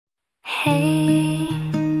嘿，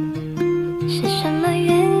是什么原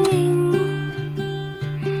因？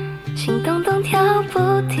心咚咚跳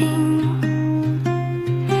不停，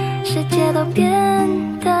世界都变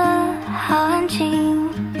得好安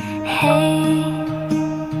静。嘿，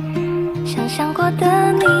想象过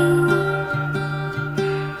的你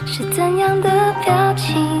是怎样的表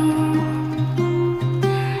情，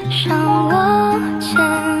让我沉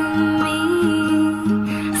迷。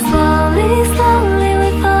Slowly, slowly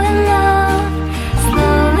we fall in love.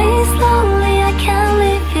 Slowly, slowly I can't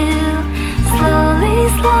leave you. Slowly,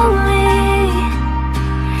 slowly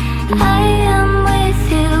I am with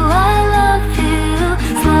you. I love you.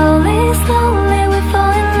 Slowly, slowly we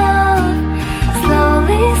fall in love.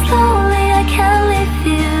 Slowly, slowly I can't leave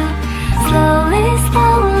you. Slowly,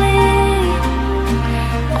 slowly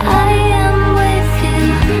I am with you.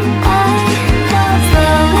 I love.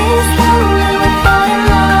 Slowly, slowly we fall in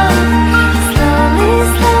love. Slowly,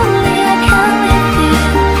 slowly I can't leave you.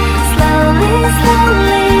 Slowly,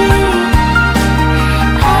 slowly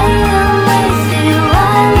I am with you. I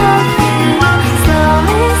love you.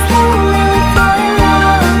 Slowly, slowly we fall in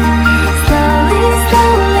love. Slowly,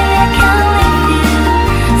 slowly I can't leave you.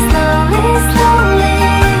 Slowly, slowly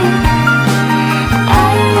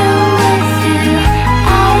I am with you.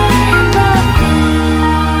 I love you.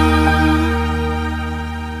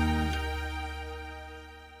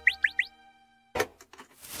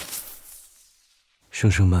 生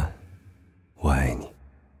生慢，我爱你。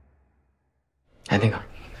哎，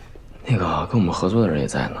那个跟我们合作的人也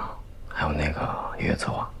在呢，还有那个音乐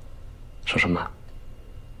策划，生生慢。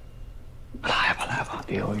来吧，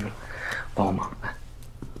别犹豫了，帮我忙，来，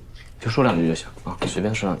就说两句就行啊，随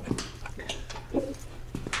便说两句。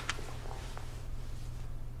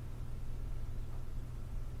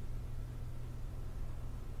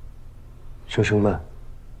生生慢，啊？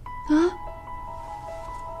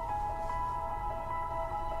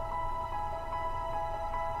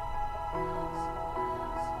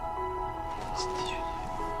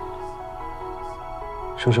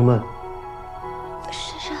生生慢，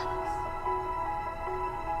珊珊，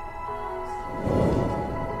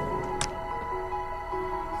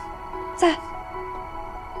在，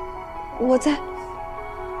我在。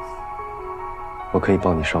我可以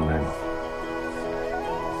帮你上麦吗？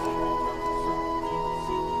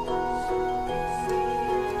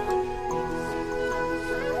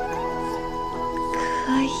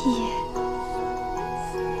可以。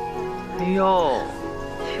哎呦，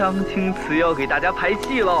枪青瓷要给大家排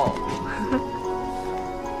戏喽！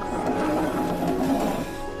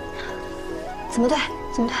怎么对？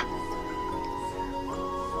怎么对？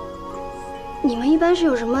你们一般是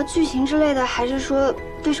有什么剧情之类的，还是说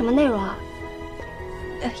对什么内容啊？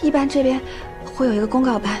一般这边会有一个公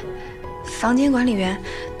告板，房间管理员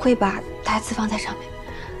会把台词放在上面。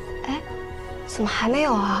哎，怎么还没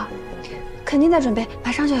有啊？肯定在准备，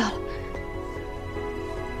马上就要了。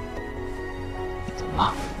怎么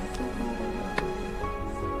了？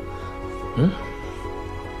嗯？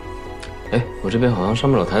哎，我这边好像上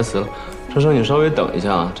不了台词了，生生你稍微等一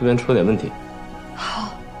下啊，这边出了点问题。好。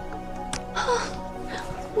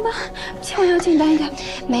妈，千万要简单一点。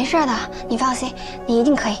没事的，你放心，你一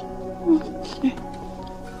定可以。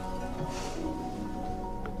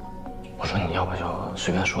我说你要不就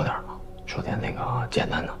随便说点吧，说点那个简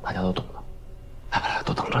单的，大家都懂的。来，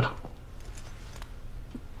都等着呢。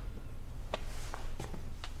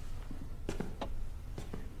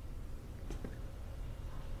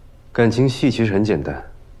感情戏其实很简单，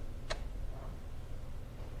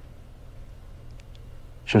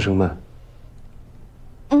生生慢。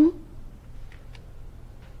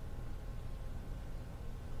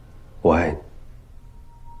我爱你。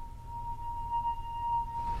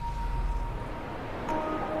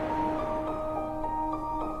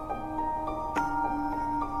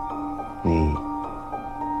你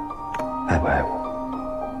爱不爱我？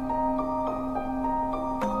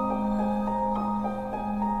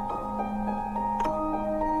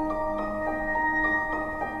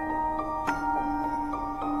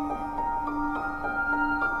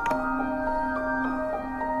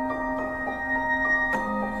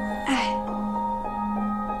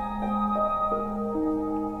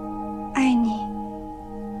爱你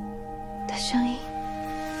的声音。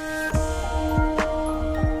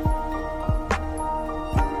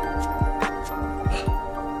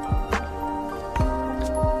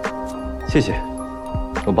谢谢，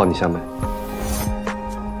我帮你下麦。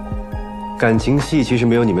感情戏其实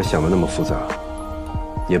没有你们想的那么复杂，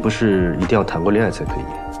也不是一定要谈过恋爱才可以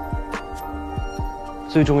演。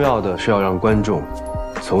最重要的是要让观众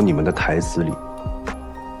从你们的台词里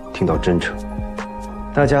听到真诚。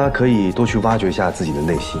大家可以多去挖掘一下自己的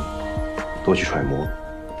内心，多去揣摩，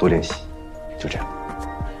多练习，就这样。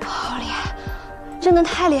好厉害，真的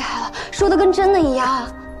太厉害了，说的跟真的一样。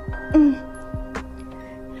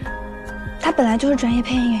他本来就是专业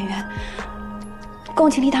配音演员，共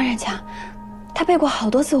情力当然强。他背过好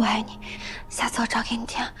多次《我爱你》，下次我找给你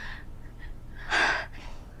听。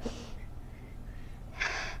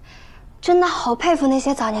真的好佩服那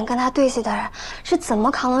些早年跟他对戏的人，是怎么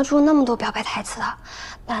扛得住那么多表白台词的？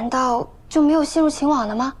难道就没有陷入情网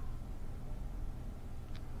的吗？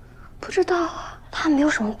不知道啊，他没有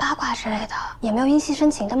什么八卦之类的，也没有因戏生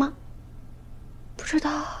情的吗？不知道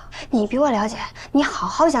啊，你比我了解，你好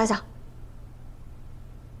好想想。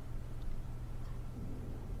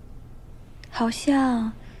好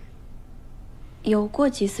像有过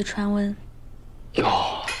几次传闻。哟，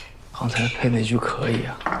刚才配那句可以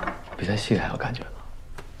啊，比在戏里还有感觉呢。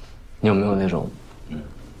你有没有那种，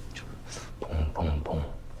就是砰砰砰，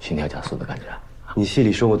心跳加速的感觉？你戏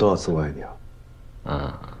里说过多少次我爱你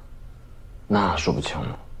啊？那说不清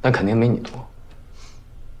了，但肯定没你多。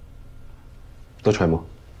多揣摩，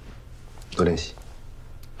多练习。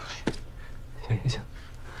行。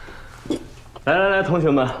来，同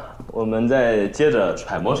学们，我们再接着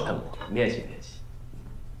揣摩，练习。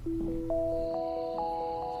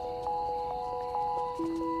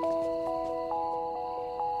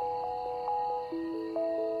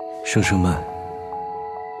生生慢，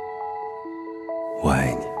我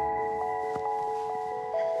爱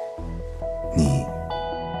你，你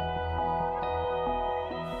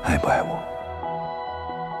爱不爱我？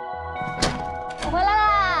我回来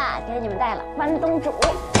啦，给你们带了关东煮。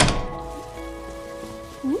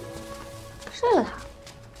睡了他？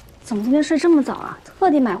怎么今天睡这么早啊？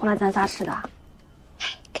特地买回来咱仨吃的。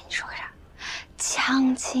跟你说个事儿，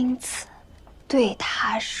江青子对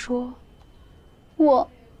他说：“我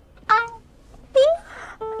爱你。”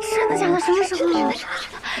真的假的？什么时候？真的。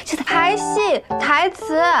是的，排戏台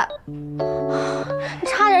词，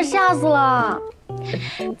差点吓死了。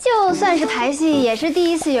就算是排戏，也是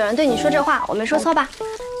第一次有人对你说这话，我没说错吧？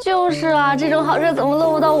就是啊，这种好事怎么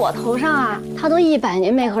落不到我头上啊？他都100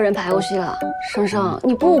年没和人排过戏了。生生，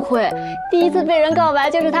你不亏，第一次被人告白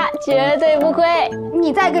就是他，绝对不亏。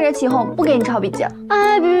你再跟着起哄，不给你抄笔记。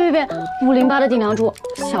哎，别，508的顶梁柱，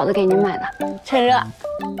小的给您买的，趁热。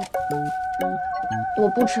我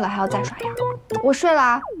不吃了，还要再刷牙。我睡了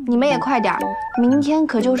啊，你们也快点，明天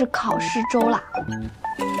可就是考试周了。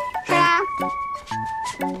睡啦。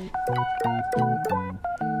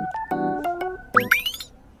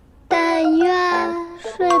但愿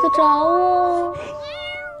睡得着哦。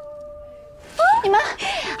你们，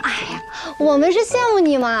哎呀，我们是羡慕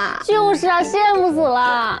你嘛。就是啊，羡慕死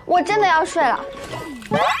了。我真的要睡了。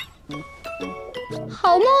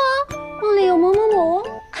好梦啊，梦里有某某某。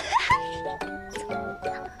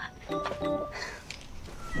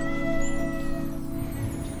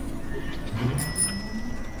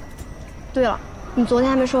对了，你昨天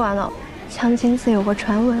还没说完呢。江青子有个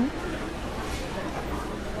传闻，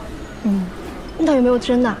那有没有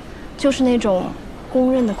真的？就是那种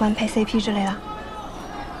公认的官配 CP 之类的？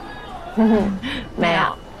没有。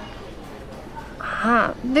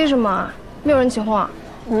啊？为什么？没有人起哄啊？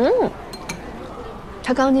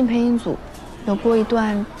他刚进配音组，有过一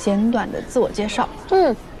段简短的自我介绍。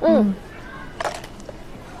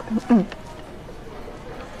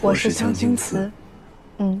我是江青子，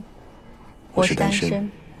我是单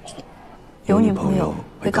身，有女朋友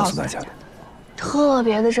会告诉大家的。特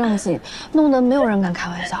别的正经，弄得没有人敢开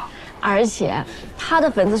玩笑。而且他的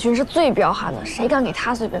粉丝群是最彪悍的，谁敢给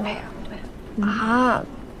他随便配啊？对啊，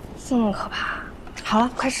这么可怕？好了，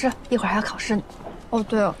快吃，一会儿还要考试呢。哦，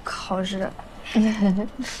对了，考试。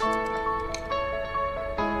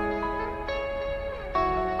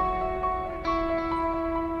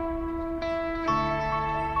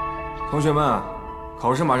同学们，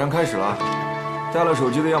考试马上开始了，带了手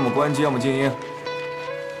机的要么关机，要么静音。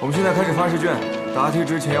我们现在开始发试卷，答题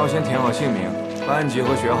之前要先填好姓名、班级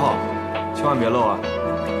和学号，千万别漏啊！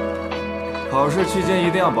考试期间一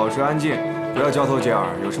定要保持安静，不要交头接耳，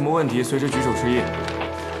有什么问题随时举手示意。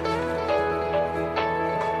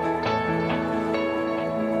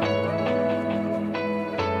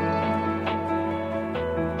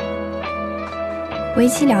为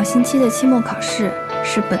期2星期的期末考试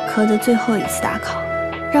是本科的最后一次大考，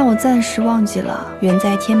让我暂时忘记了远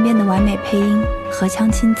在天边的完美配音和江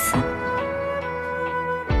青词。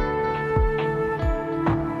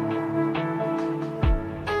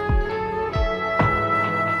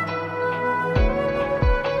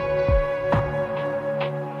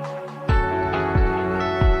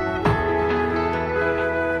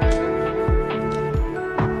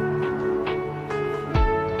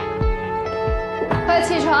快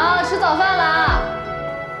起床，吃早饭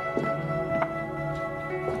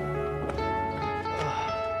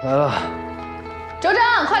来了。周正，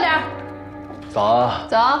快点！早啊。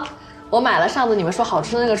走，我买了上次你们说好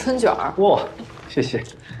吃的那个春卷儿。哇，谢谢。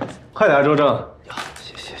快点，周正。呀，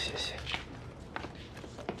谢谢。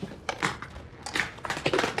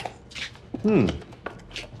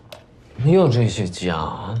你有这些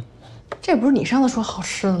讲？这不是你上次说好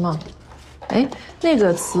吃的吗？哎，那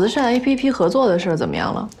个慈善 APP 合作的事怎么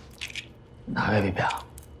样了？哪个 APP 啊？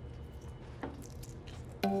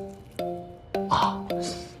啊，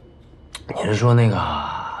你是说那个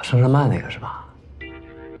生生慢那个是吧？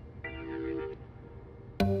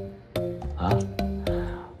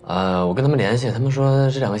啊？我跟他们联系，他们说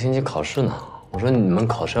这2个星期考试呢。我说你们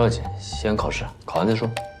考试要紧，先考试，考完再说。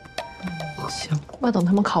行，我等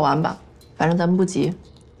他们考完吧，反正咱们不急。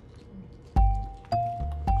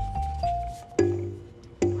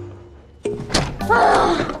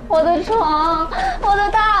啊！我的床，我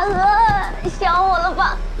的大鹅，想我了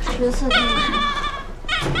吧？14天了，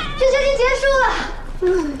这学期结束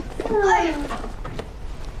了。哎呀，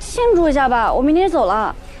庆祝一下吧，我明天走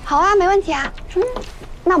了。好啊，没问题啊。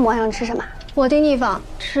那我们晚上吃什么？我订地方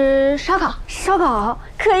吃烧烤。烧烤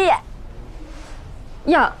可以。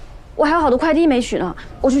呀，我还有好多快递没取呢，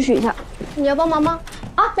我去取一下。你要帮忙吗？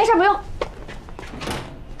啊，没事，不用。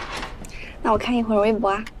那我看一会儿微博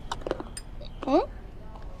啊。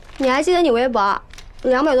你还记得你微博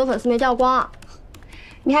200多粉丝没掉光啊？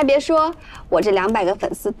你还别说，我这200个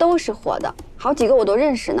粉丝都是活的，好几个我都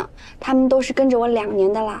认识呢，他们都是跟着我2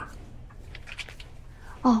年的啦。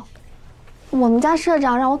哦，我们家社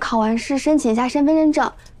长让我考完试申请一下身份认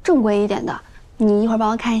证，正规一点的，你一会儿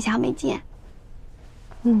帮我看一下没见？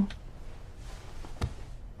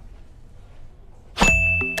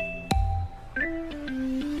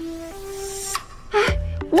哎，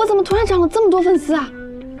我怎么突然涨了这么多粉丝啊？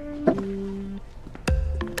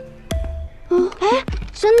哎，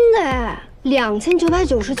真的哎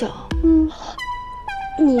，2999。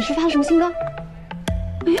你是发了什么新歌？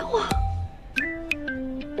没有啊。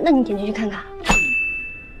那你点进去看看。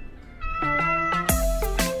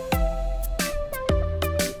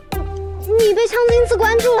你被强金次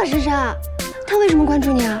关注了，珊珊。他为什么关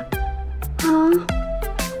注你啊？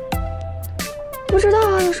不知道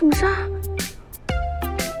啊，有什么事儿？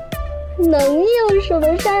能有什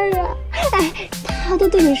么事儿啊？哎，他都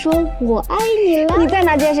对你说我爱你了。你再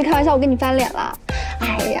拿这件事开玩笑，我跟你翻脸了。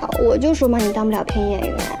哎呀，我就说嘛，你当不了配音演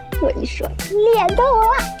员。我一说，脸都红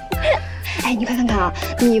了。哎，你快看看啊，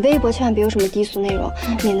你微博千万别有什么低俗内容，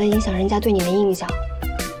免得影响人家对你的印象。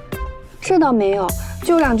这倒没有，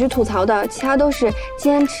就2句吐槽的，其他都是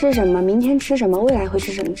今天吃什么，明天吃什么，未来会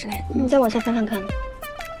吃什么之类的。你再往下翻翻看。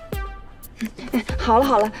哎，好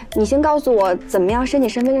了，你先告诉我怎么样申请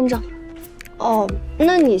身份认证。哦，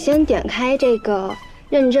那你先点开这个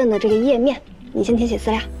认证的这个页面，你先填写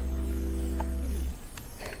资料。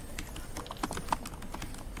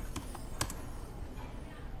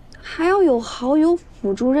还要有好友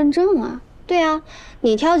辅助认证啊？对啊，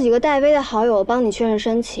你挑几个带 V 的好友，我帮你确认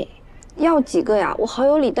申请。要几个呀？我好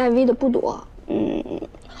友里带 V 的不多。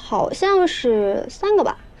好像是3个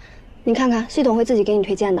吧。你看看，系统会自己给你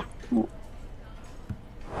推荐的。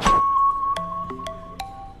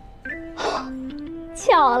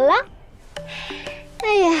巧了。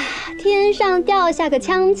哎呀，天上掉下个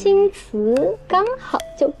锵青瓷，刚好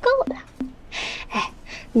就够了。哎，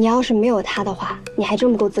你要是没有它的话，你还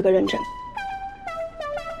真不够资格认证。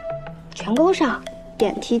全勾上，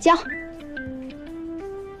点提交。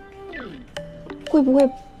会不会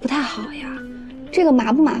不太好呀？这个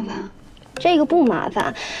麻不麻烦？这个不麻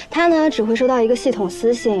烦，他呢只会收到一个系统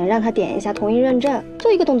私信，让他点一下同意认证，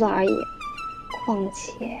就一个动作而已。况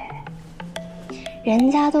且，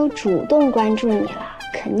人家都主动关注你了，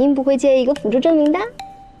肯定不会介意一个辅助证明的，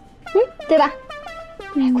对吧？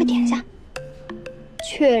哎，快点一下，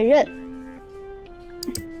确认。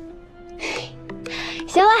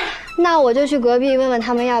行了，那我就去隔壁问问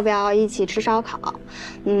他们要不要一起吃烧烤。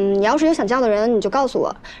你要是有想叫的人，你就告诉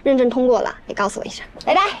我。认证通过了，也告诉我一声。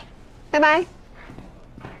拜拜，拜拜。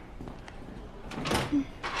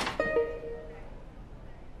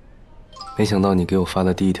没想到你给我发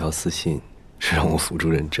的第一条私信是让我辅助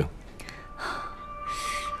认证，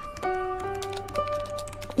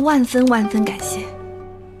万分感谢。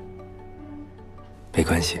没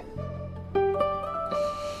关系。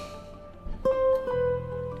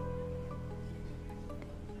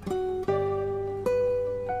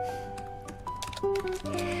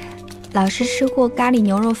老师吃过咖喱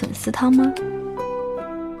牛肉粉丝汤吗？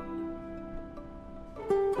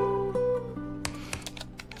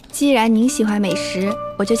既然您喜欢美食，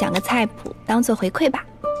我就讲个菜谱当做回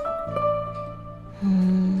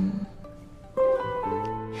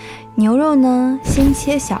牛肉呢，先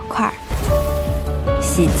切小块，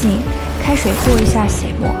洗净，开水过一下血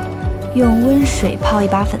沫，用温水泡一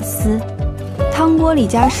把粉丝，汤锅里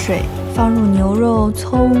加水，放入牛肉、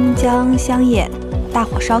葱、姜、香叶，大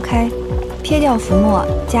火烧开，撇掉浮沫，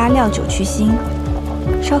加料酒去腥。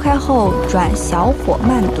烧开后转小火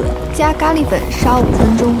慢炖，加咖喱粉烧5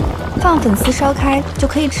分钟，放粉丝烧开就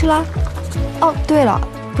可以吃啦。哦，对了，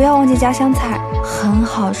不要忘记加香菜，很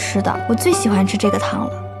好吃的，我最喜欢吃这个汤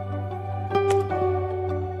了。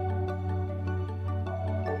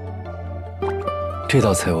这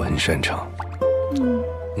道菜我很擅长。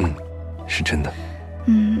是真的。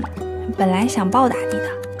本来想报答你的，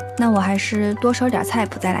那我还是多烧点菜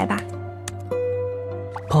谱再来吧。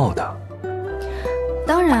报答？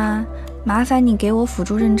当然，麻烦你给我辅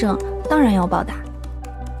助认证，当然要报答。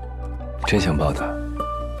真想报答？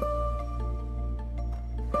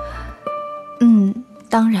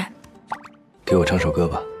当然。给我唱首歌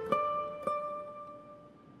吧。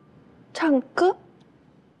唱歌？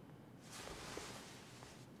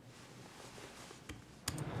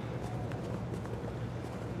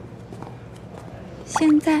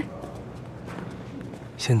现在？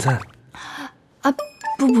现在？啊，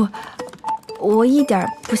不，我一点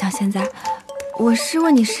不想现在。我是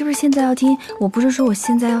问你是不是现在要听，我不是说我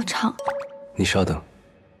现在要唱。你稍等。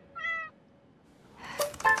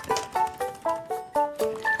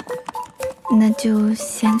那就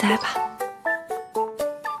现在吧。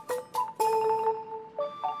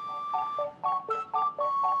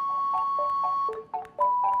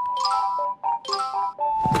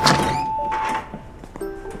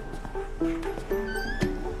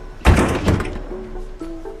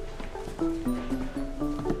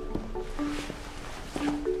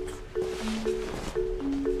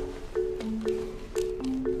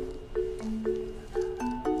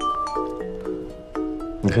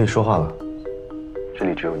你可以说话了，这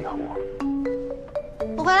里只有你和我。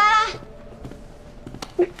我回来啦。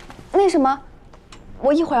那什么，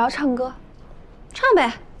我一会儿要唱歌。唱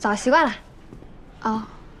呗，早习惯了。啊。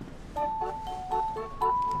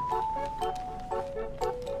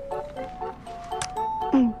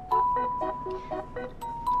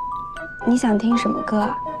你想听什么歌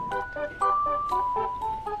啊？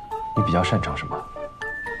你比较擅长什么？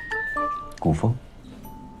古风？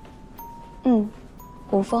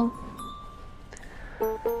古风。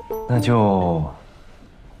那就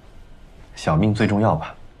小命最重要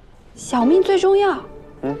吧。小命最重要。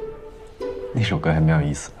那首歌还蛮有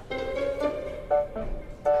意思的。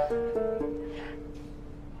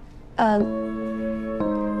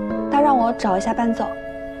他让我找一下伴奏。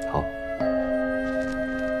好。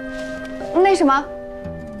那什么？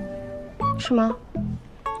什么？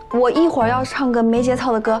我一会儿要唱个没节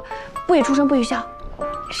操的歌，不许出声，不许笑。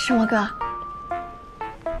什么歌？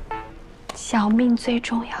小命最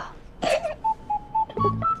重要。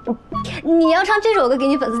你要唱这首歌给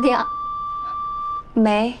你粉丝听？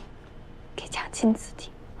没，给蒋钦慈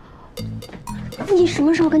听。你什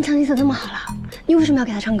么时候跟蒋钦慈这么好了？你为什么要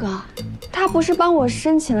给他唱歌？他不是帮我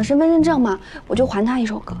申请了身份认证吗？我就还他一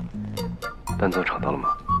首歌。伴奏找到了吗？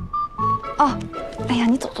哦，哎呀，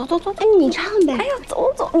你走。哎，你唱呗。哎呀，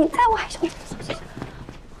走，你在我还想走。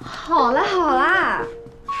好啦。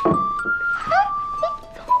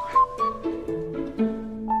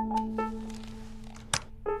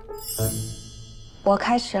我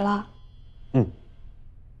开始了。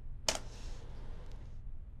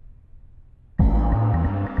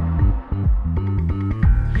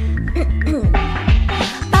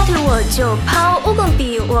拔腿我就跑，武功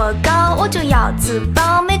比我高，我就要自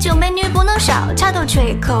爆，美酒美女不能少，插头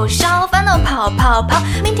吹口哨，烦恼跑，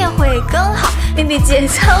明天会更好，命比节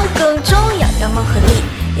操更重要，要么合力，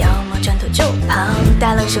要么转头就跑，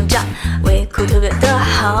大浪生长，胃口特别的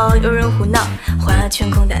好，有人胡闹，花拳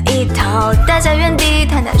空打一套，大家原地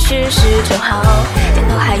踏踏实就好，点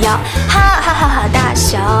头还要哈大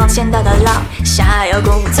笑，先到老，下要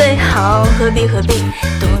功夫最好，何必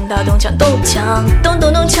动刀动枪动枪，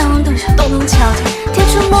贴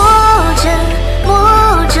出魔怔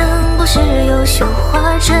不是优秀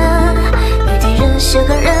画针，与敌人写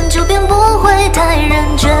个人就便不会太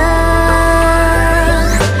认真，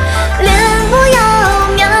脸不要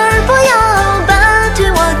面儿不要，拔腿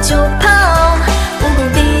我就跑，武功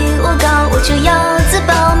比我高，我就要自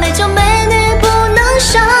爆，美酒美女不能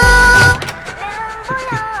少。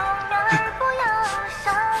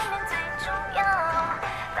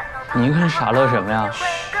你一个人傻乐什么呀？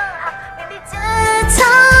节操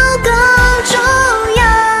更重要。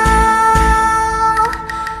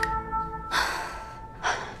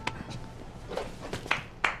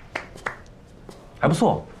还不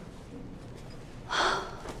错。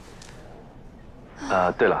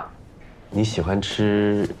对了，你喜欢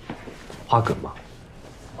吃花蛤吗？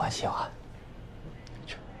我喜欢。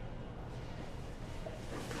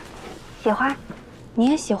喜欢，你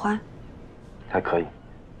也喜欢。还可以，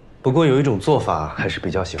不过有一种做法还是比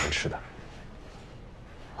较喜欢吃的。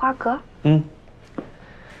花蛤？嗯，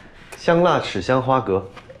香辣豉香花蛤，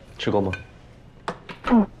吃过吗？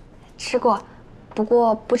嗯，吃过，不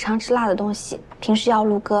过不常吃辣的东西，平时要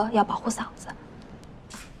录歌，要保护嗓子。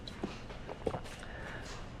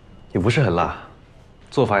也不是很辣，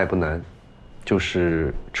做法也不难，就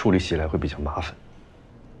是处理起来会比较麻烦。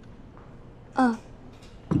嗯。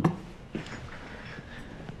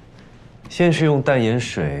先是用淡盐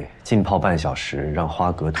水浸泡半小时，让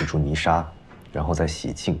花蛤吐出泥沙，然后再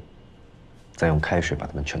洗净，再用开水把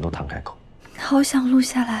它们全都烫开口。好想录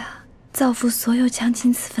下来啊，造福所有强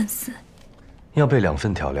青瓷粉丝。要备2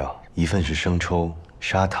份调料，1份是生抽、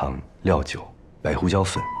砂糖、料酒、白胡椒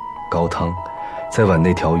粉、高汤，在碗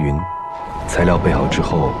内调匀。材料备好之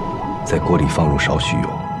后，在锅里放入少许油，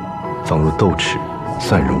放入豆豉、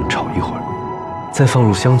蒜蓉炒一会儿，再放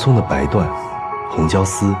入香葱的白段、红椒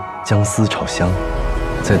丝、姜丝炒香，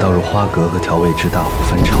再倒入花蛤和调味汁大火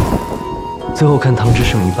翻炒。最后看汤汁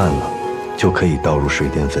剩一半了，就可以倒入水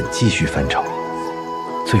淀粉继续翻炒。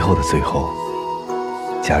最后的最后，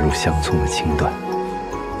加入香葱的青段。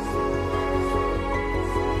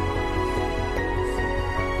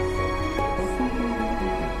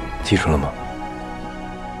记住了吗？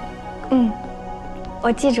嗯，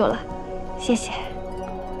我记住了，谢谢。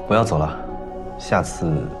不要走了，下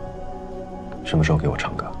次什么时候给我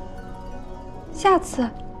唱歌？下次？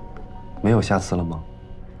没有下次了吗？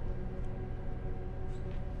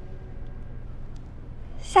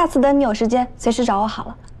下次等你有时间，随时找我好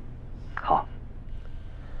了。好。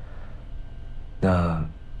那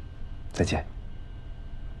再见。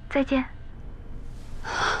再见。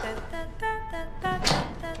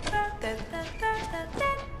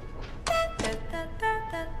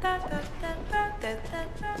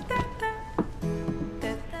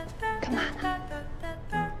干嘛呢？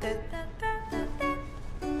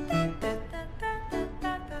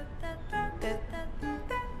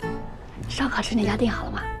烧烤吃哪家订好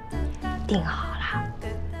了吗？订好了。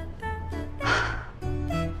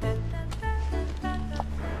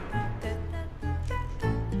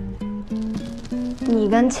你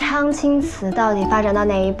跟锵青瓷到底发展到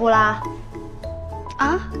哪一步啦？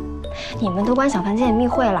啊？你们都关小房间里密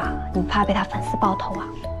会了，你不怕被他粉丝爆头啊？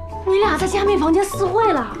你俩在加密房间私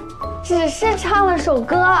会了？只是唱了首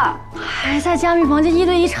歌，还在加密房间1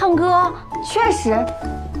对1唱歌？确实，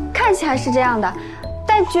看起来是这样的，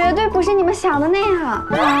但绝对不是你们想的那样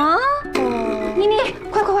啊！妮妮，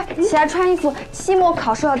快快快，起来穿衣服，期末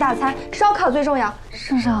考试要大餐，烧烤最重要。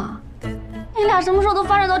盛盛，你俩什么时候都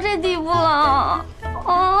发展到这地步了？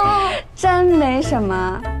哦，真没什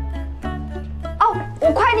么。哦，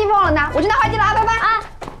我快递忘了拿，我去拿快递了啊，拜拜啊！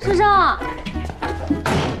盛盛。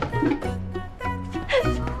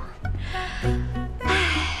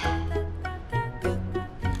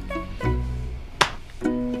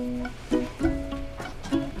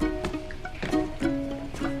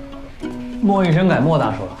莫一声改莫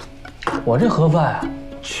大叔了，我这盒饭啊，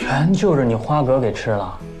全就是你花蛤给吃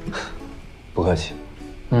了。不客气。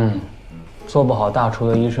做不好大厨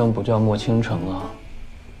的医生不叫莫倾城啊。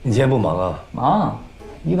你今天不忙啊？忙，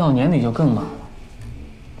一到年底就更忙了。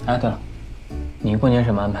哎，对了，你过年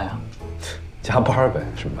什么安排啊？加班呗，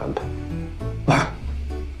什么安排？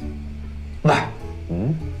喂，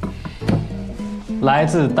来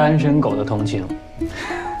自单身狗的同情。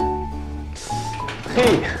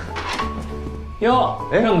嘿。哟，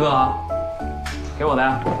盛哥，给我的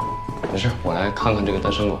呀？没事，我来看看这个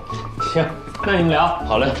单身狗。行，那你们聊。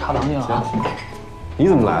好嘞，茶堂见了啊。你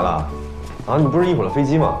怎么来了？啊，你不是一会儿的飞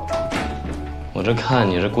机吗？我这看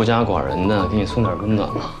你是孤家寡人的，给你送点温暖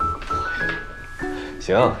嘛。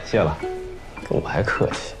行，谢了。跟我还客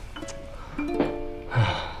气。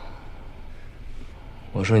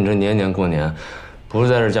我说你这年年过年，不是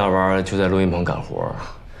在这加班，就在录音棚干活，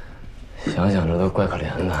想想这都怪可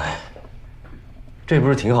怜的。哎。这不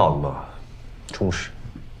是挺好的吗？充实。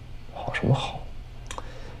好什么好？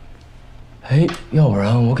哎，要不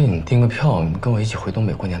然我给你订个票，你跟我一起回东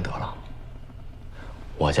北过年得了。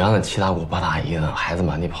我家那七大姑八大姨的孩子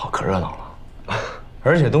满地跑，可热闹了。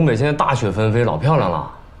而且东北现在大雪纷飞，老漂亮了。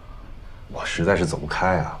我实在是走不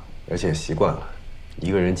开啊，而且习惯了，一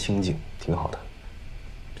个人清静挺好的，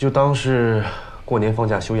就当是过年放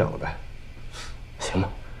假休养了呗。行吧，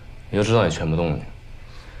你就知道也劝不动你。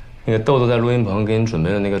那个豆豆在录音棚给你准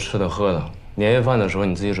备的那个吃的喝的，年夜饭的时候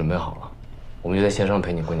你自己准备好了，我们就在线上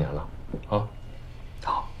陪你过年了，啊？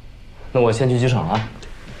好，那我先去机场了。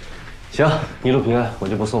行，一路平安，我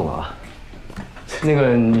就不送了啊。那个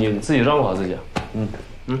你自己照顾好自己。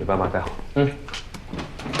给爸妈带好。拜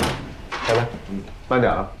拜。慢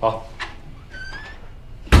点啊。好。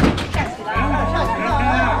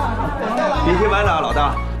别听完了，老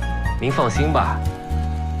大。您放心吧。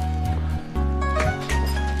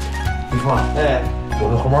姨父，哎，我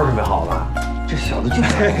的红包准备好了。这小子就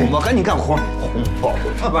爱红包，赶紧干活。红包。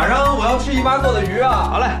晚上我要吃姨妈做的鱼啊！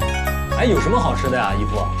好嘞。哎，有什么好吃的呀，姨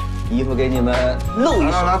父？姨父给你们露一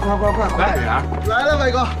手。来，快点！来了，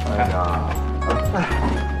伟哥。哎呀，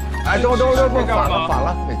哎，都反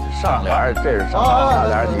了。上联这是上下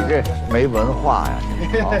联，你这没文化呀！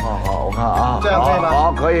好，我看啊，这样可以吗？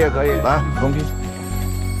好，可以，来，公平。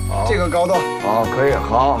好，这个高度。好，可以，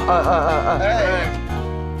好，哎，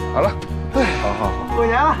好了，好。过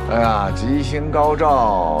年了。哎呀，吉星高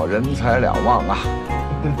照，人财两旺啊！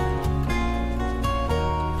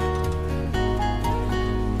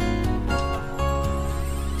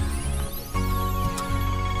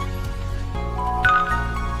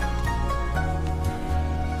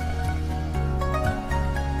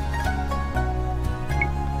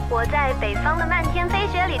我在北方的漫天飞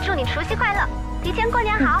雪里祝你除夕快乐，提前过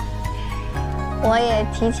年好。我也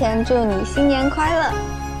提前祝你新年快乐。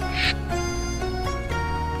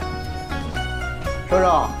生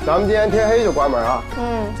生，咱们今天天黑就关门啊。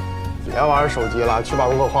别玩手机了，去把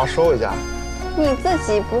功课框收一下。你自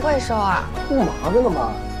己不会收啊？不麻烦了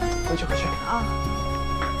吗？回去。啊。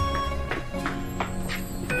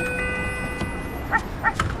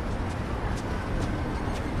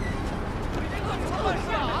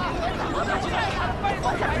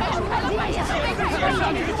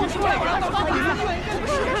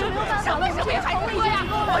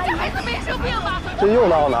这又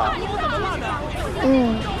闹呢？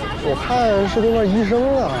我看是对面医生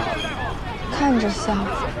了。看着像。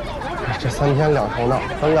这3天2头闹，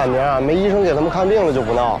咱赶明啊，没医生给他们看病了就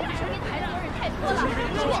不闹了。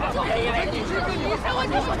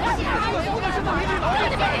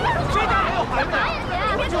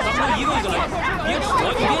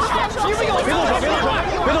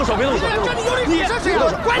别动手！你这谁啊？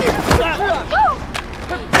管你！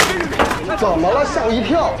怎么了？吓我一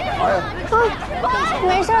跳！哎呀！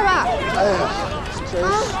没事吧？哎呀，真是！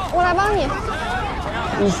我来帮你。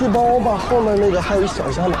你去帮我把后面那个还有一小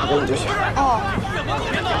箱拿给我就行。哦。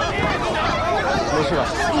没事吧？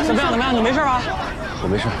怎么样？你没事吧？我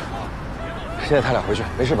没事。现在他俩回去，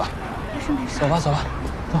没事吧？没事。走吧。走。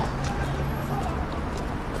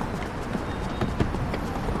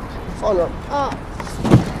放这儿。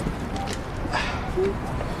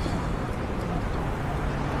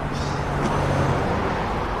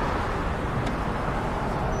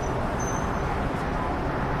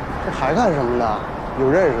这还干什么呢？有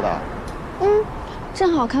认识的？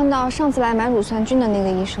正好看到上次来买乳酸菌的那个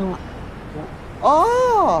医生了。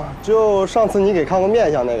哦，就上次你给看过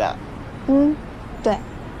面相那个。对，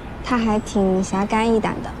他还挺侠肝义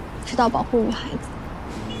胆的，知道保护女孩子。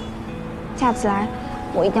下次来，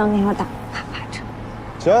我一定要给他打啪啪针。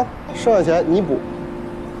行，剩下钱你补。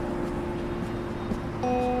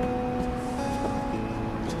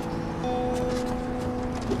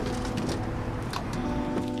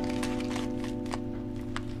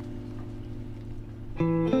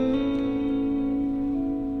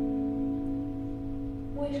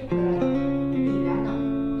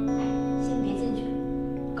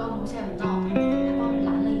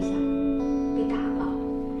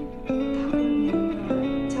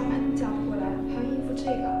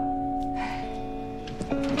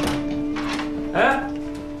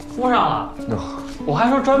我还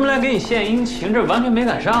说专门来给你献殷勤，这完全没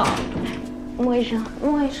赶上。莫医生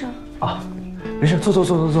啊，没事，坐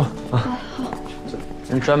啊。好。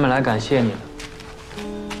人专门来感谢你的。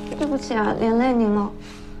对不起啊，连累您了。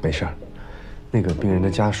没事。那个病人的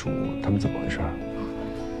家属他们怎么回事？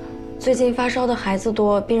最近发烧的孩子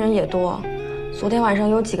多，病人也多。昨天晚上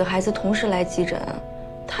有几个孩子同时来急诊，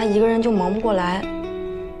他一个人就忙不过来，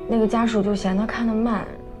那个家属就嫌他看得慢，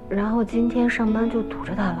然后今天上班就堵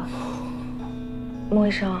着他了。莫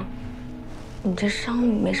医生，你这伤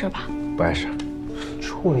没事吧？不碍事，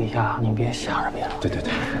处理一下，你别吓着别人。对。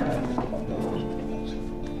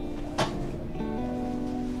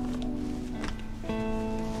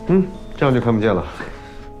这样就看不见了。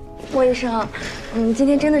莫医生，今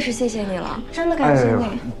天真的是谢谢你了，真的感谢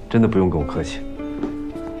你。真的不用跟我客气。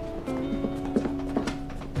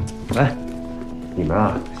来，你们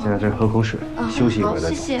啊，先在这喝口水，休息一会儿再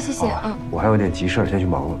走。谢谢。我还有点急事，先去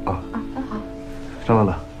忙了啊。好。张乐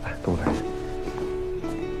乐，来跟我来。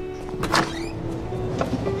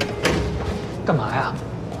干嘛呀？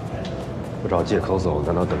我找借口走，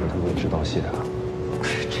难道等着他们指导写啊？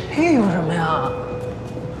这有什么呀？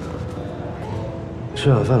吃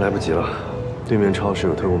晚饭来不及了，对面超市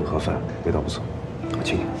有特供的盒饭，味道不错，我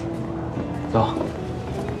请你。走。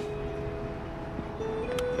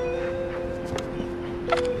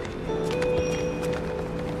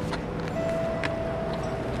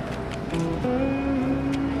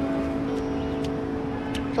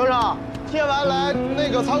省长，贴完来那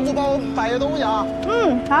个仓库帮我摆些东西啊。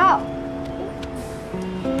嗯，好。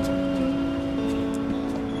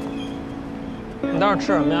你待会儿吃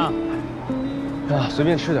什么呀？啊，随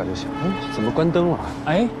便吃点就行。嗯，怎么关灯了？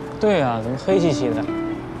哎，对呀，怎么黑漆漆的？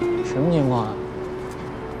什么情况啊？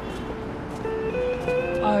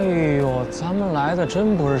哎呦，咱们来的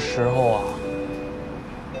真不是时候啊！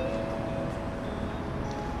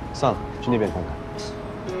算了，去那边看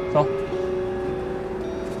看。走。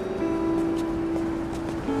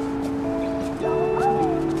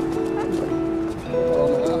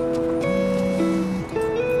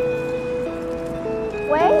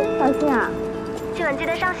喂，小新啊，剧本记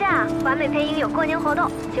得上下，完美配音有过年活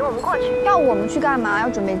动，请我们过去。要我们去干嘛？要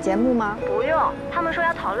准备节目吗？不用，他们说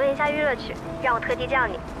要讨论一下娱乐曲，让我特地叫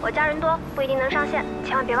你。我家人多，不一定能上线，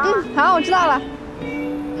千万别忘了。好，我知道了。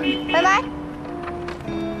拜拜。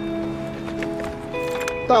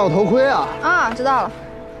戴好头盔啊！啊，知道了。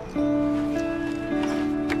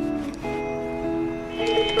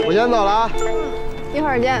我先走了啊。一会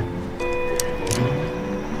儿见。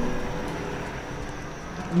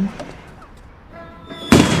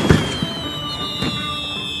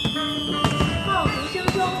爆竹声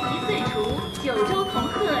中一岁除，9州同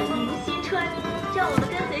贺迎新春。让我们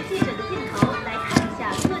跟随记者的镜头来看一下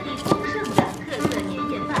各地丰盛的特色年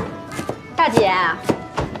夜饭。大姐，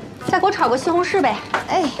再给我炒个西红柿呗。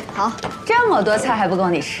哎，好。这么多菜还不够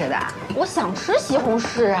你吃的？我想吃西红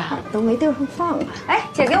柿啊，都没地方放啊。哎，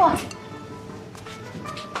姐给我。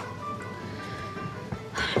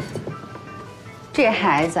这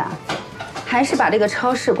孩子啊，还是把这个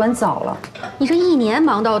超市关早了。你这一年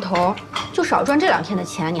忙到头，就少赚这2天的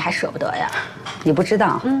钱，你还舍不得呀？你不知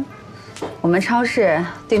道，我们超市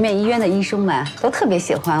对面医院的医生们都特别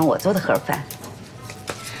喜欢我做的盒饭。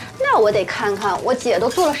那我得看看我姐都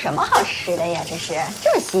做了什么好吃的呀，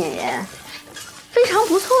这么吸引人，非常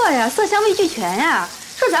不错呀，色香味俱全呀。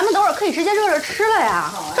这咱们等会儿可以直接热热吃了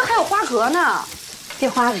呀。这还有花蛤呢，这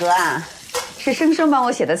花蛤啊，是生生帮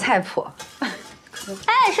我写的菜谱。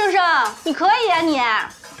哎，生生，你可以啊你。啊？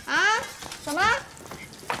怎么了？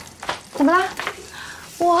怎么了？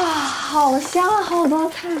哇，好香，好多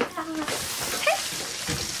菜。嘿，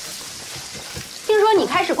听说你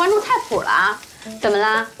开始关注菜谱了？怎么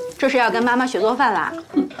啦？这是要跟妈妈学做饭啦？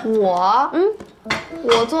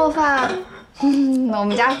我做饭，我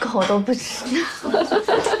们家狗都不吃。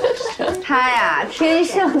他呀，天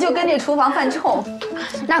生就跟这厨房犯冲，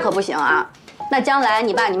那可不行啊。那将来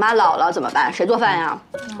你爸你妈老了怎么办？谁做饭呀？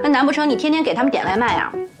那难不成你天天给他们点外卖呀？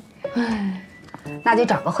唉，那就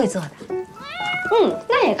找个会做的。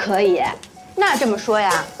那也可以。那这么说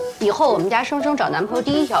呀，以后我们家生生找男朋友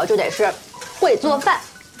第一条就得是会做饭。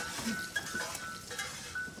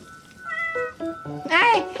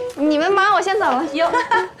哎，你们忙，我先走了。哟，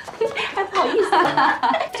还不好意思，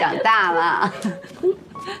长大了。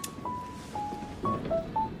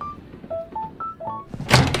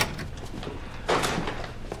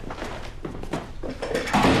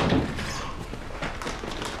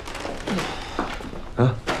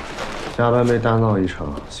啊，加班被大闹一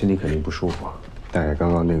场，心里肯定不舒服。带给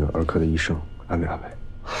刚刚那个儿科的医生安慰安慰。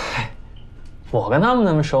嗨，我跟他们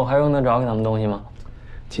那么熟，还用得着给他们东西吗？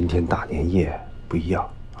今天大年夜不一样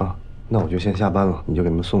啊，那我就先下班了，你就给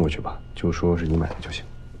他们送过去吧，就说是你买的就行。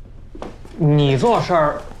你做事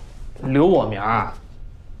儿留我名儿，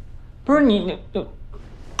不是你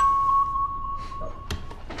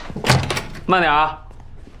慢点啊。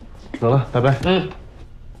走了，拜拜。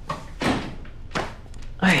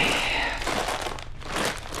哎，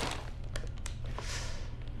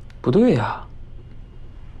不对呀，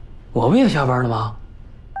我不也下班了吗？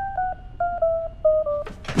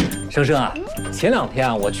生生啊，前2天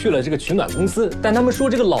啊，我去了这个取暖公司，但他们说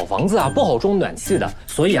这个老房子啊不好装暖气的，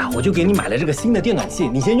所以啊，我就给你买了这个新的电暖气，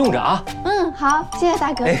你先用着啊。好，谢谢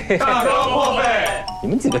大哥。大哥破费！你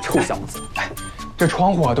们几个臭小子！这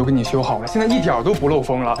窗户啊都给你修好了，现在一点都不漏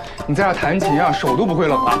风了。你在这弹琴啊，手都不会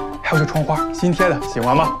冷了。还有这窗花，新贴的，喜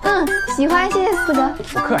欢吗？喜欢，谢谢四哥。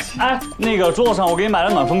不客气。哎，那个桌子上我给你买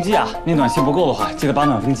了暖风机啊，那暖气不够的话，记得把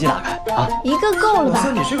暖风机拿开啊。一个够了吧？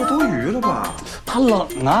你这个多余了吧？它冷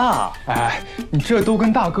啊！哎，你这都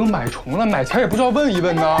跟大哥买重了，买前也不知道问一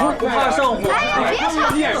问呢。不怕上火。哎，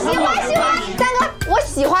别吵！喜欢，三哥，我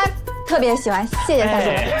喜欢，特别喜欢，谢谢三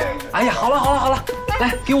哥。哎呀，好了，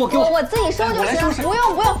来给我，我自己收就行，不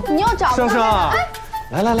用，你又找生生啊，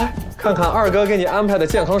来，看看二哥给你安排的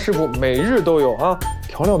健康食谱，每日都有啊，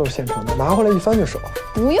调料都是现成的，拿回来一翻就熟。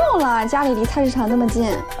不用了，家里离菜市场那么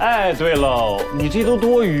近。哎，对喽，你这都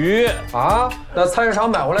多余啊？那菜市场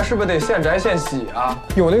买回来是不是得现摘现洗啊？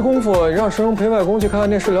有那功夫，让生生陪外公去看看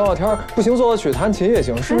电视聊聊天，不行坐着曲弹琴也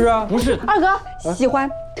行，是不是啊？不是，二哥喜欢，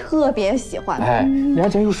特别喜欢。哎，你还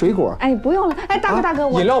捡有水果。哎，不用了。哎，大哥，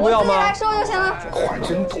饮料不要吗？我自己来收就行了。话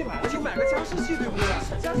真多。你买个加湿器对不对？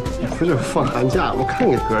不是放寒假，我看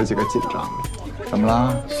你哥几个紧张。怎么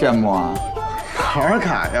了？羡慕啊？好好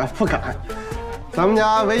改呀，不改。咱们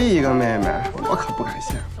家唯一一个妹妹，我可不敢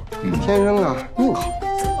羡慕。天生啊，命好。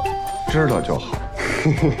知道就好。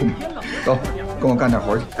走，跟我干点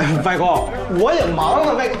活去。外公，我也忙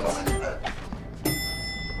呢，外公。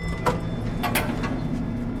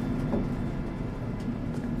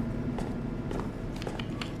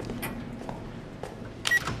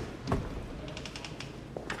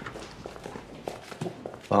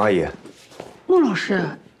王阿姨，孟老师，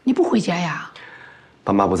你不回家呀？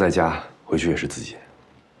爸妈不在家，回去也是自己。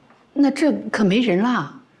那这可没人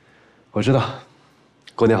了。我知道，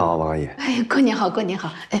过年好，王阿姨。哎，过年好，过年好。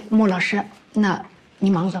哎，孟老师，那你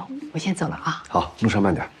忙着，我先走了啊。好，路上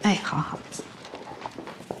慢点。哎，好好。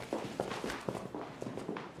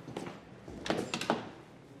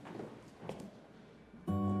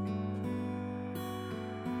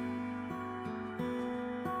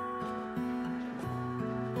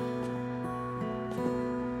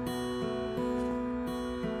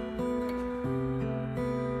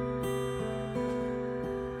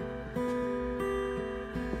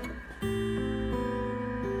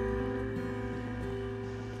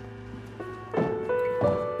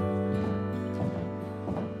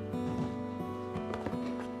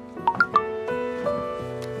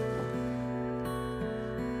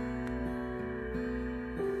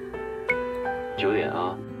9点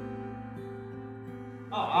啊！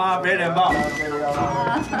啊！别脸爆！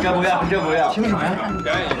要不要？这不要。听什么呀？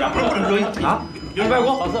两份不能追啊！外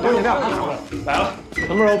公，多饮料。来了，什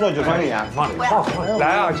么时候做举办年？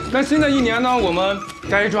来啊！那新的一年呢，我们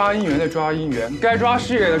该抓姻缘的抓姻缘，该抓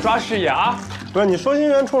事业的抓事业啊！不是你说姻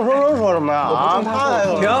缘冲生生说什么呀？啊！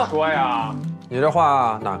停！说呀！你这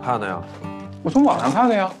话哪看的呀？我从网上看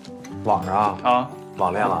的呀。网上啊？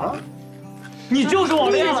网恋了？你就是网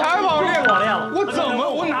恋了！你才网恋！网恋了！我怎么？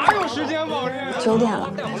我哪有时间网恋？9点了。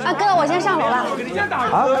啊，哥，我先上楼了。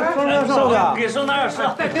啊，上去啊！给生拿点吃。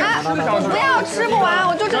我不要，吃不完，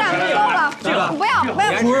我就这2个够了。这个不要，不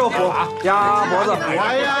要。猪肉脯、鸭脖子。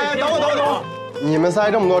哎呀，等我。你们塞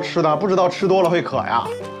这么多吃的，不知道吃多了会渴呀？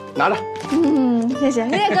拿着。谢谢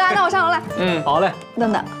哥，那我上楼了。好嘞。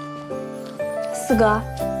等等，四哥，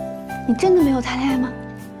你真的没有谈恋爱吗？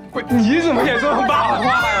不，你怎么也这么大话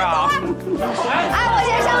呀？哎，我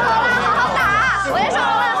先上楼了，好好打！我先上楼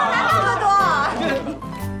了，拿那么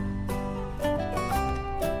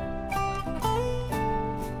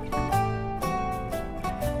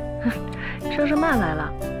多。生生慢来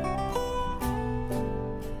了。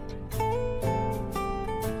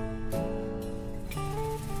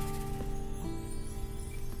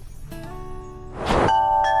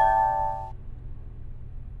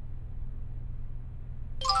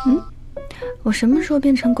我什么时候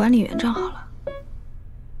变成管理员账号了？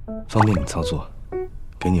方便你操作，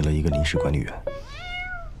给你了一个临时管理员。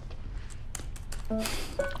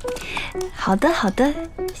好的，好的，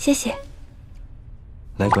谢谢。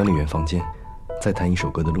来管理员房间，再谈一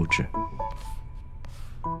首歌的录制。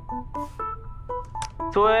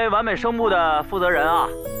作为完美声部的负责人啊，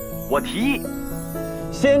我提议，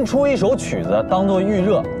先出一首曲子当做预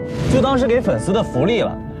热，就当是给粉丝的福利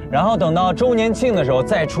了。然后等到周年庆的时候，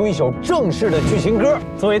再出一首正式的剧情歌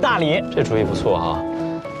作为大礼。这主意不错哈，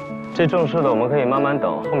这正式的我们可以慢慢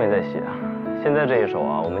等，后面再写。现在这一首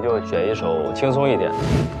啊，我们就选一首轻松一点，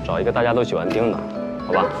找一个大家都喜欢听的，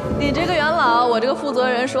好吧？你这个元老，我这个负责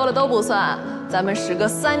人说了都不算。咱们时隔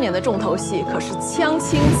3年的重头戏可是《锵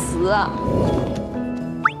青词》啊！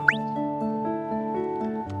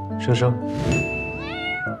生生。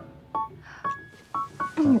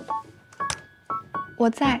我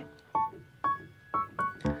在。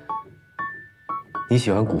你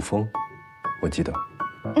喜欢古风，我记得。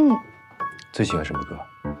最喜欢什么歌？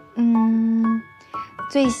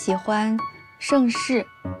最喜欢《盛世》。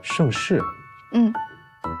盛世。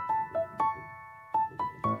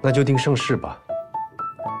那就定盛世吧。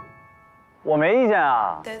我没意见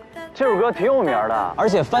啊，这首歌挺有名的，而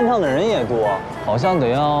且翻唱的人也多，好像得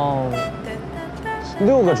要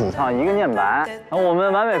6个主唱1个念白。我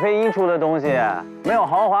们完美配音出的东西，没有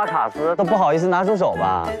豪华卡司都不好意思拿出手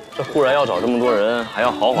吧？这忽然要找这么多人，还要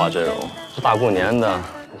豪华阵容，这大过年的，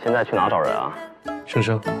你现在去哪找人啊？生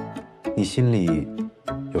生，你心里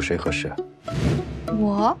有谁合适啊？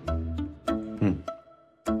我？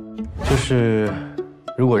就是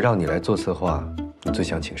如果让你来做策划，你最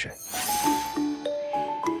想请谁？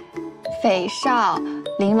匪少、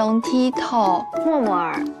玲珑剔透、默默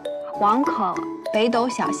儿、王可、北斗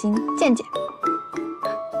小新、健健。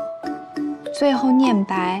最后念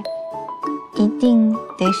白，一定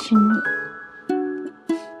得是你。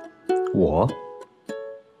我？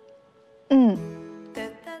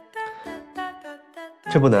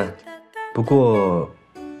这不难，不过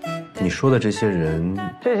你说的这些人，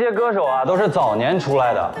这些歌手啊，都是早年出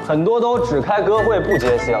来的，很多都只开歌会不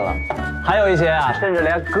接新了，还有一些啊，甚至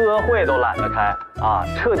连歌会都懒得开啊，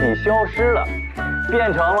彻底消失了，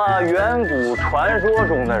变成了远古传说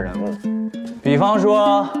中的人物。比方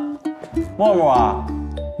说，默默啊，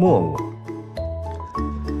默默，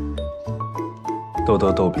豆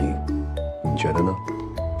豆豆饼，你觉得呢？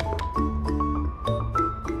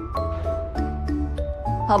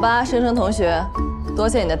好吧，生生同学，多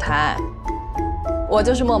谢你的抬爱。我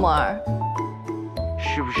就是默默儿，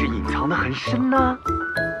是不是隐藏得很深呢？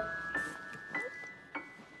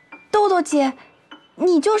豆豆姐，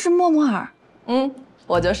你就是默默儿。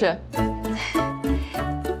我就是。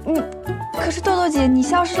可是豆豆姐，你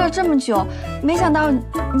消失了这么久，没想到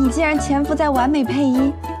你竟然潜伏在完美配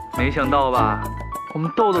音。没想到吧？我们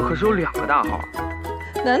豆豆可是有2个大号。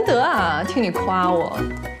难得啊，听你夸我。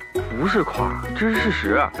不是夸，这是事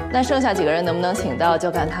实。那剩下几个人能不能请到，就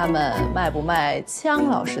看他们卖不卖枪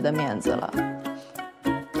老师的面子了。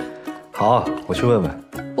好，我去问问。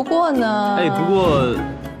不过呢，不过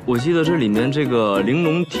我记得这里面这个玲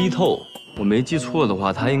珑剔透，我没记错的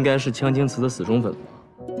话，他应该是锵青瓷的死忠粉吧？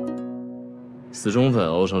死忠粉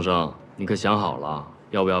哦，生生，你可想好了，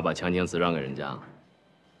要不要把锵青瓷让给人家？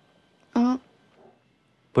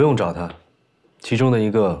不用找他，其中的一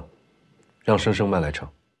个让生生慢来唱。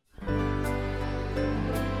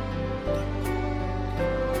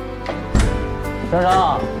生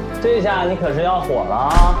生，这下你可是要火了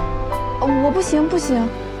啊！我不行。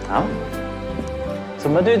啊？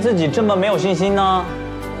怎么对自己这么没有信心呢？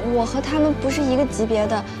我和他们不是一个级别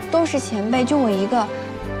的，都是前辈，就我一个，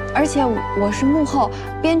而且我是幕后，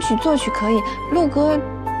编曲作曲可以，录歌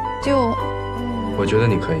就……我觉得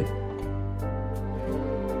你可以，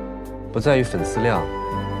不在于粉丝量，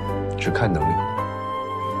只看能力。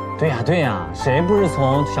对呀，谁不是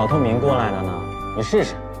从小透明过来的呢？你试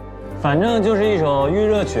试。反正就是一首预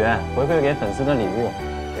热曲，回馈给粉丝的礼物，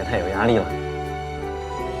别太有压力了。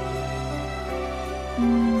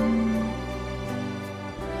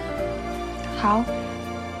好，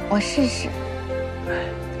我试试。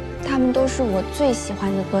他们都是我最喜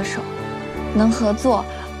欢的歌手，能合作，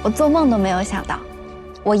我做梦都没有想到，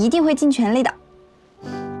我一定会尽全力的。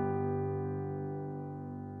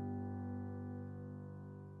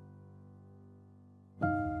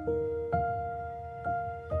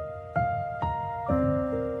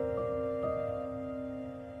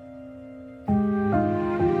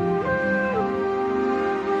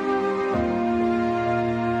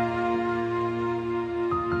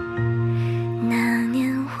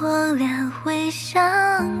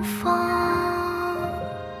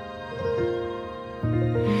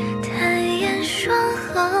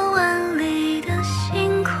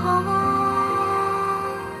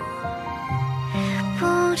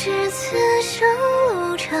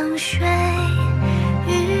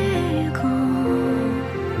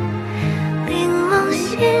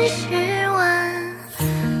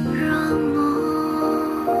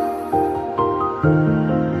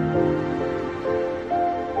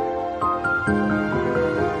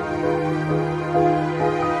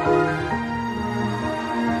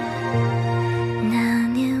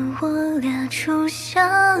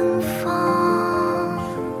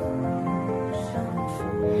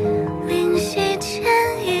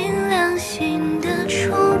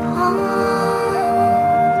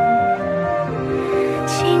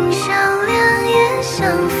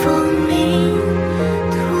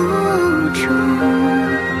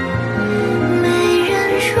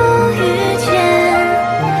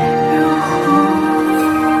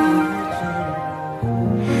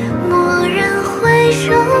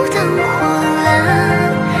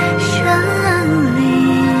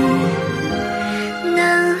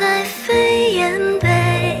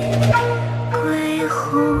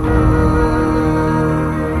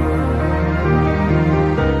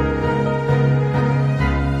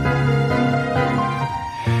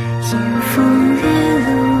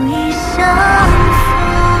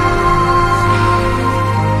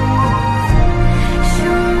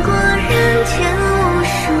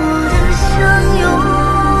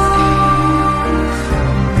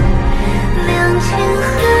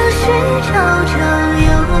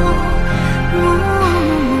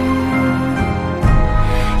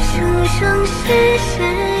生是先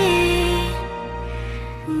一